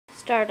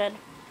started.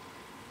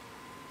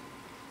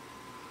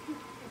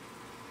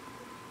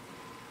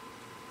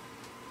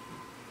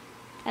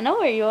 I know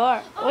where you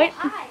are. Oh, Wait.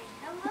 hi.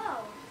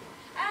 Hello.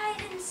 I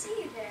didn't see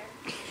you there.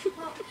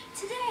 Well,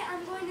 today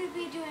I'm going to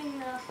be doing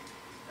the...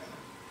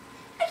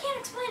 I can't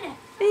explain it.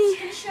 I'm just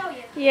going to show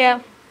you.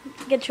 Yeah,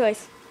 good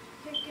choice.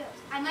 Here it goes.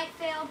 I might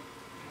fail.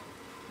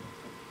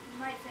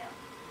 Might fail.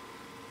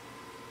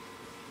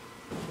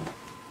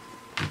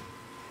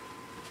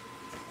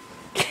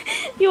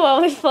 You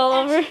always fall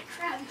over.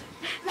 Crap.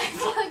 My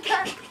foot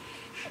got...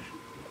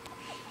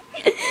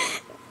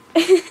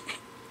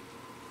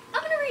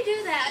 I'm going to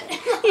redo that.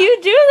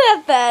 You do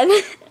that then.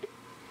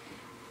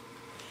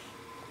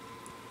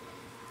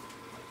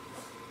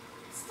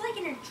 It's like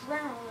an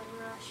adrenaline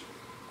rush.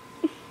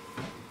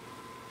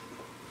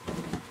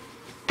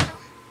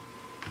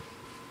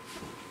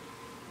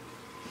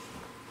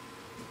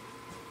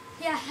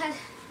 Yeah.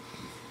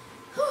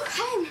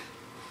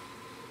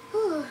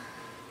 Whew.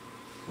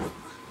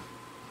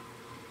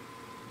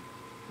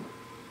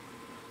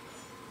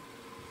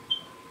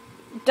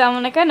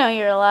 Dominic, I know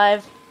you're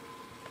alive.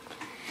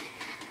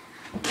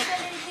 Said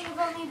anything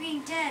about me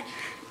being dead.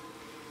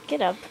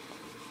 Get up.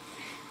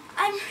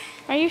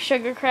 Are you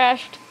sugar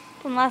crashed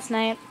from last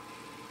night?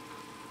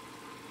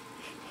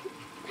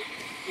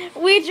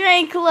 We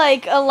drank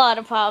like a lot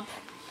of pop.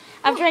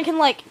 I've drinking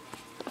like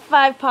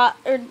 10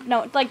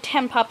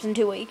 pops in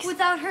 2 weeks.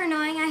 Without her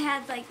knowing, I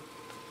had like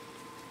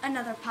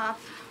another pop.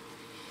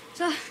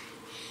 So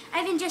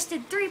I've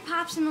ingested 3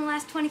 pops in the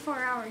last 24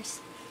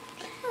 hours.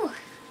 Whew.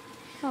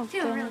 Oh,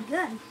 Feeling really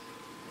good.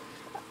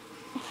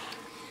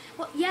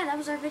 Well, yeah, that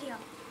was our video.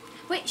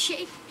 Wait,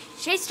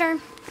 Shay's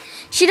turn.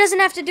 She doesn't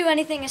have to do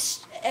anything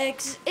as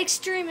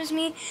extreme as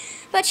me,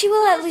 but she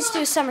will at least do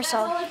a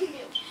somersault. That's all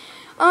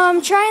I can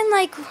do.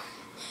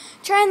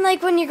 Try and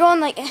like when you're going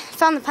like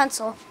found the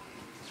pencil.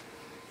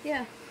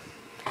 Yeah.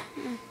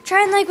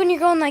 Try and like when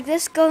you're going like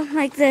this, go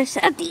like this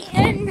at the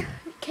end.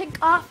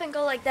 Kick off and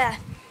go like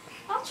that.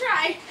 I'll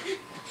try.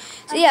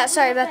 So yeah,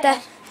 sorry about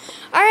that.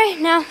 All right,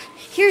 now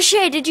here's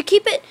Shay. Did you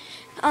keep it?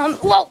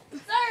 Whoa.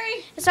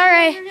 Sorry. It's all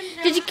right.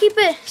 Did you keep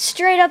it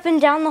straight up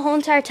and down the whole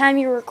entire time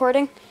you were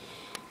recording?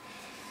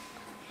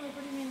 What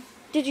do you mean?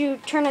 Did you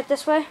turn it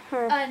this way?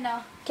 Or?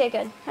 No. Okay,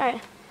 good. All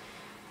right.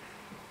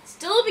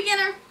 Still a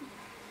beginner.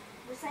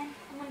 The same.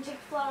 I'm going to take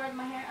the flour out of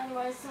my hair,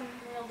 otherwise some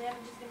real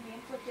damage is going to be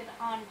inflicted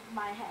on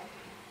my head.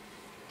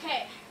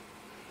 Okay.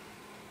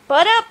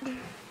 Butt up.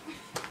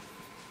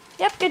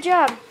 Yep, good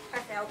job. I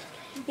failed.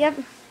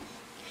 Yep.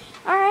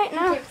 All right,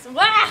 now.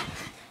 Wah!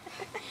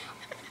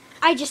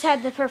 I just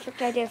had the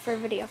perfect idea for a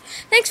video.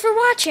 Thanks for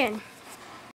watching.